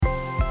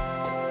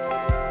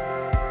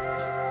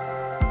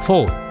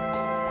Foreword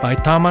by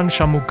Tharman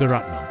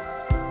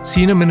Shanmugaratnam,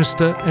 Senior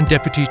Minister and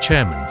Deputy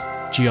Chairman,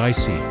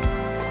 GIC.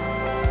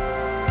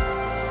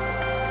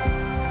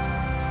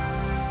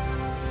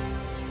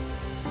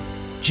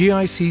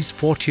 GIC's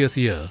 40th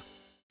year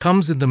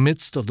comes in the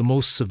midst of the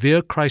most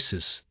severe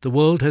crisis the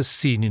world has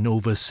seen in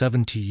over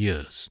 70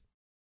 years.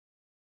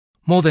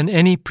 More than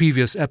any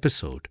previous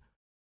episode,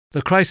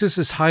 the crisis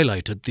has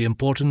highlighted the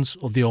importance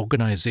of the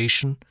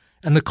organization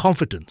and the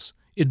confidence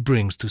it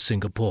brings to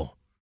Singapore.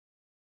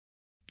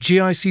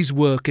 GIC's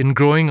work in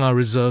growing our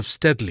reserves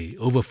steadily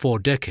over 4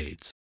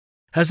 decades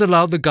has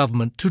allowed the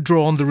government to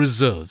draw on the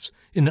reserves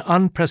in an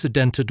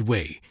unprecedented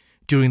way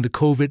during the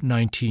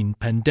COVID-19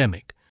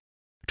 pandemic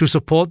to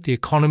support the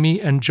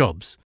economy and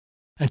jobs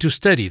and to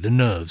steady the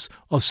nerves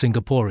of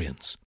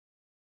Singaporeans.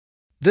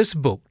 This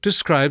book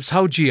describes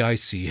how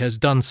GIC has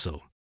done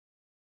so.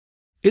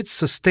 Its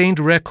sustained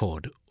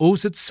record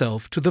owes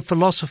itself to the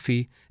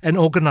philosophy and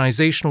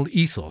organizational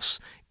ethos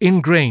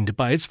ingrained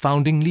by its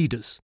founding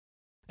leaders,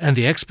 and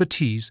the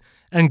expertise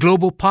and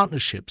global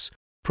partnerships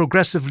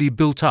progressively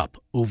built up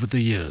over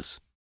the years.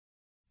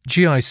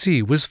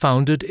 GIC was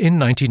founded in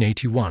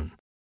 1981,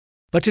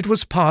 but it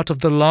was part of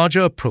the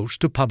larger approach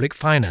to public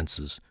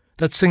finances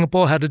that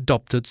Singapore had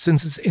adopted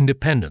since its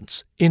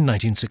independence in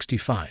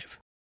 1965.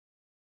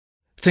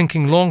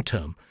 Thinking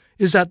long-term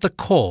is at the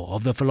core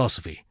of the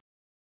philosophy.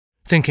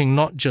 Thinking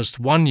not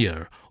just 1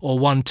 year or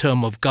 1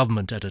 term of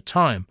government at a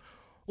time,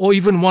 or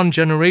even 1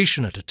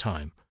 generation at a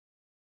time,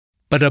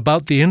 but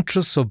about the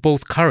interests of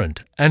both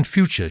current and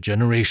future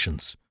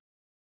generations.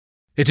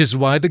 It is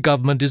why the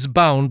government is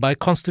bound by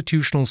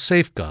constitutional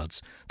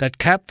safeguards that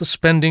cap the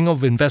spending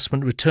of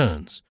investment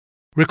returns,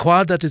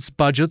 require that its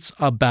budgets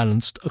are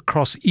balanced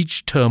across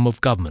each term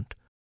of government,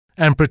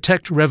 and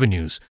protect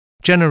revenues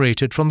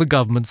generated from the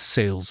government's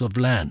sales of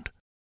land.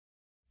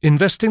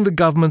 Investing the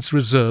government's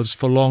reserves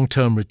for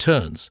long-term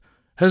returns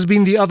has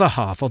been the other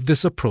half of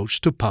this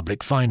approach to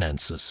public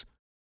finances.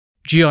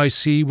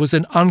 GIC was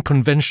an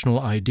unconventional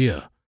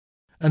idea,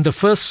 and the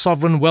first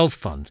sovereign wealth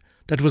fund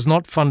that was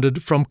not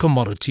funded from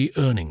commodity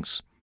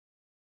earnings.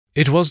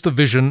 It was the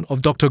vision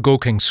of Dr.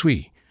 Goh Keng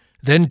Swee,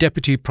 then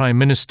Deputy Prime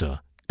Minister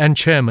and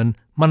Chairman,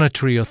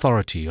 Monetary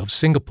Authority of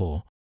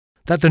Singapore,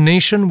 that the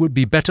nation would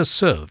be better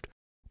served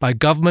by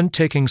government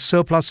taking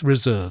surplus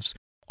reserves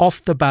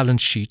off the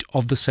balance sheet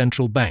of the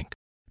central bank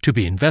to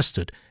be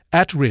invested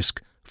at risk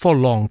for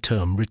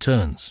long-term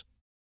returns.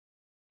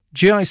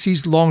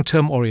 GIC's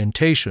long-term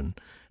orientation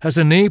has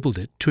enabled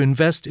it to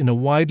invest in a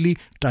widely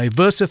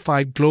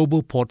diversified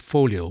global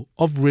portfolio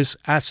of risk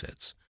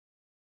assets,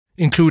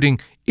 including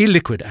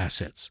illiquid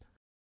assets,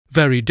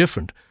 very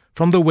different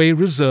from the way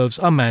reserves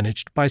are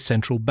managed by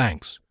central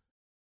banks.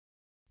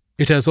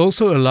 It has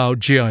also allowed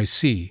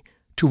GIC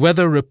to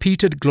weather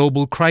repeated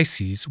global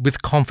crises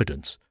with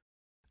confidence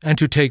and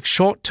to take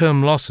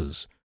short-term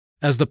losses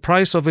as the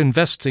price of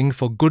investing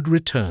for good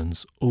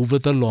returns over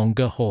the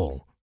longer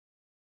haul.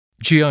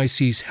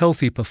 GIC's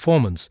healthy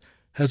performance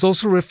has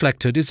also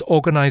reflected its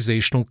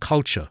organizational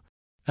culture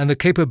and the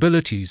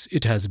capabilities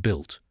it has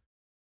built.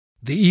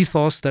 The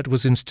ethos that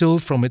was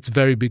instilled from its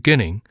very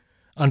beginning,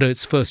 under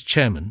its first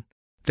chairman,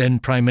 then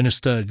Prime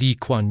Minister Lee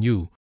Kuan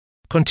Yew,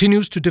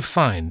 continues to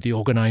define the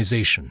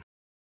organization.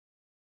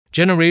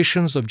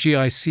 Generations of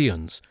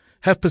GICians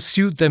have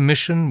pursued their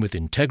mission with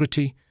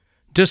integrity,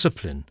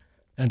 discipline,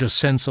 and a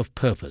sense of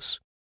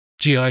purpose.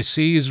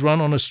 GIC is run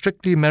on a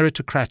strictly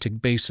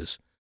meritocratic basis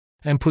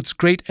and puts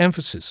great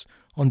emphasis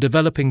on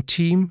developing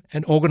team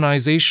and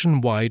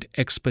organization-wide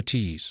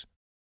expertise.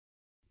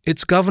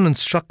 Its governance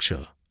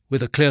structure,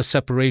 with a clear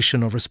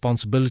separation of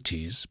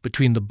responsibilities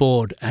between the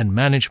board and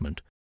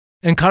management,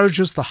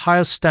 encourages the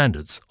highest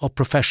standards of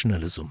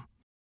professionalism.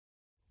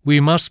 We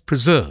must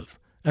preserve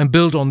and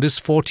build on this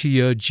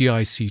 40-year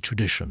GIC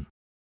tradition.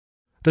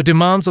 The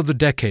demands of the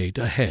decade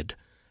ahead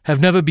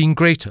have never been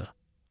greater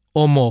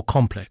or more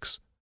complex.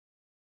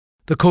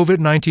 The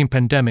COVID-19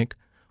 pandemic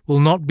will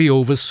not be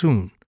over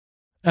soon,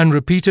 and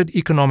repeated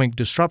economic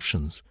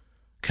disruptions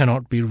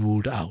cannot be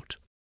ruled out.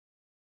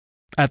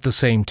 At the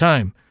same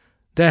time,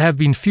 there have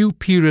been few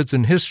periods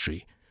in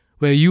history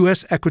where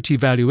U.S. equity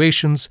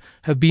valuations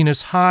have been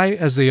as high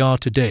as they are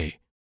today,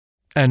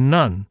 and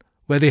none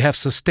where they have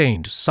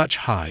sustained such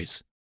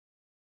highs.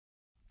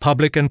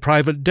 Public and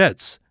private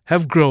debts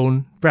have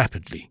grown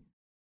rapidly.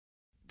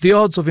 The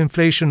odds of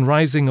inflation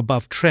rising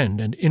above trend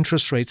and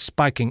interest rates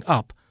spiking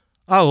up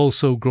are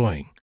also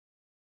growing,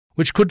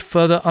 which could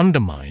further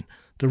undermine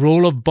the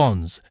role of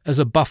bonds as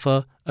a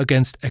buffer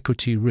against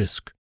equity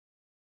risk.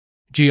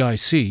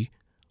 GIC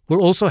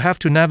will also have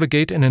to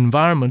navigate an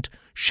environment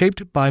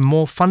shaped by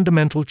more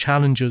fundamental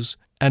challenges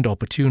and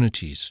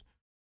opportunities.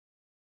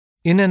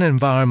 In an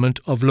environment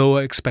of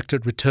lower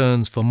expected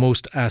returns for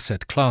most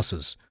asset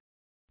classes,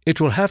 it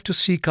will have to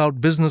seek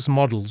out business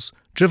models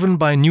driven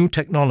by new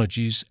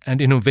technologies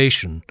and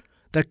innovation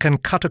that can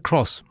cut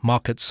across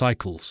market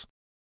cycles.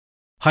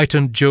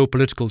 Heightened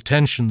geopolitical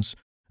tensions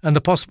and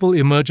the possible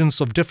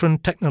emergence of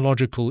different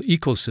technological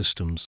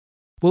ecosystems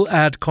will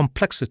add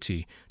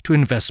complexity to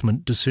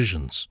investment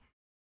decisions.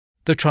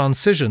 The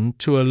transition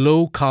to a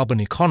low-carbon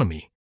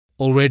economy,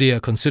 already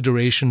a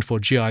consideration for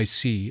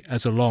GIC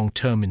as a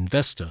long-term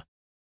investor,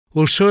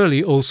 will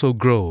surely also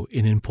grow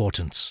in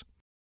importance.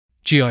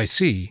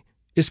 GIC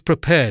is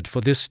prepared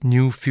for this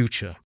new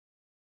future.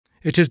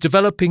 It is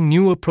developing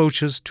new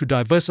approaches to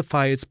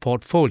diversify its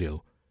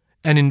portfolio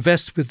and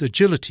invest with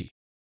agility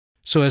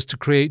so as to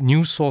create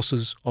new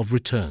sources of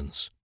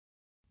returns.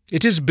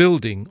 It is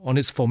building on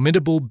its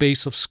formidable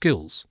base of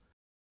skills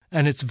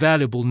and its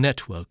valuable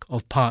network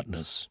of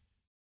partners.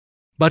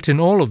 But in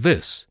all of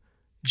this,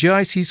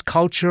 GIC's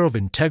culture of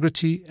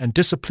integrity and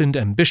disciplined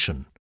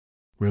ambition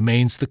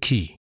remains the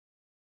key.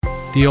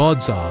 The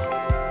odds are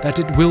that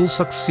it will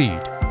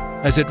succeed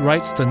as it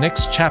writes the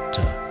next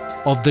chapter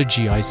of the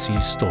GIC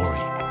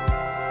story.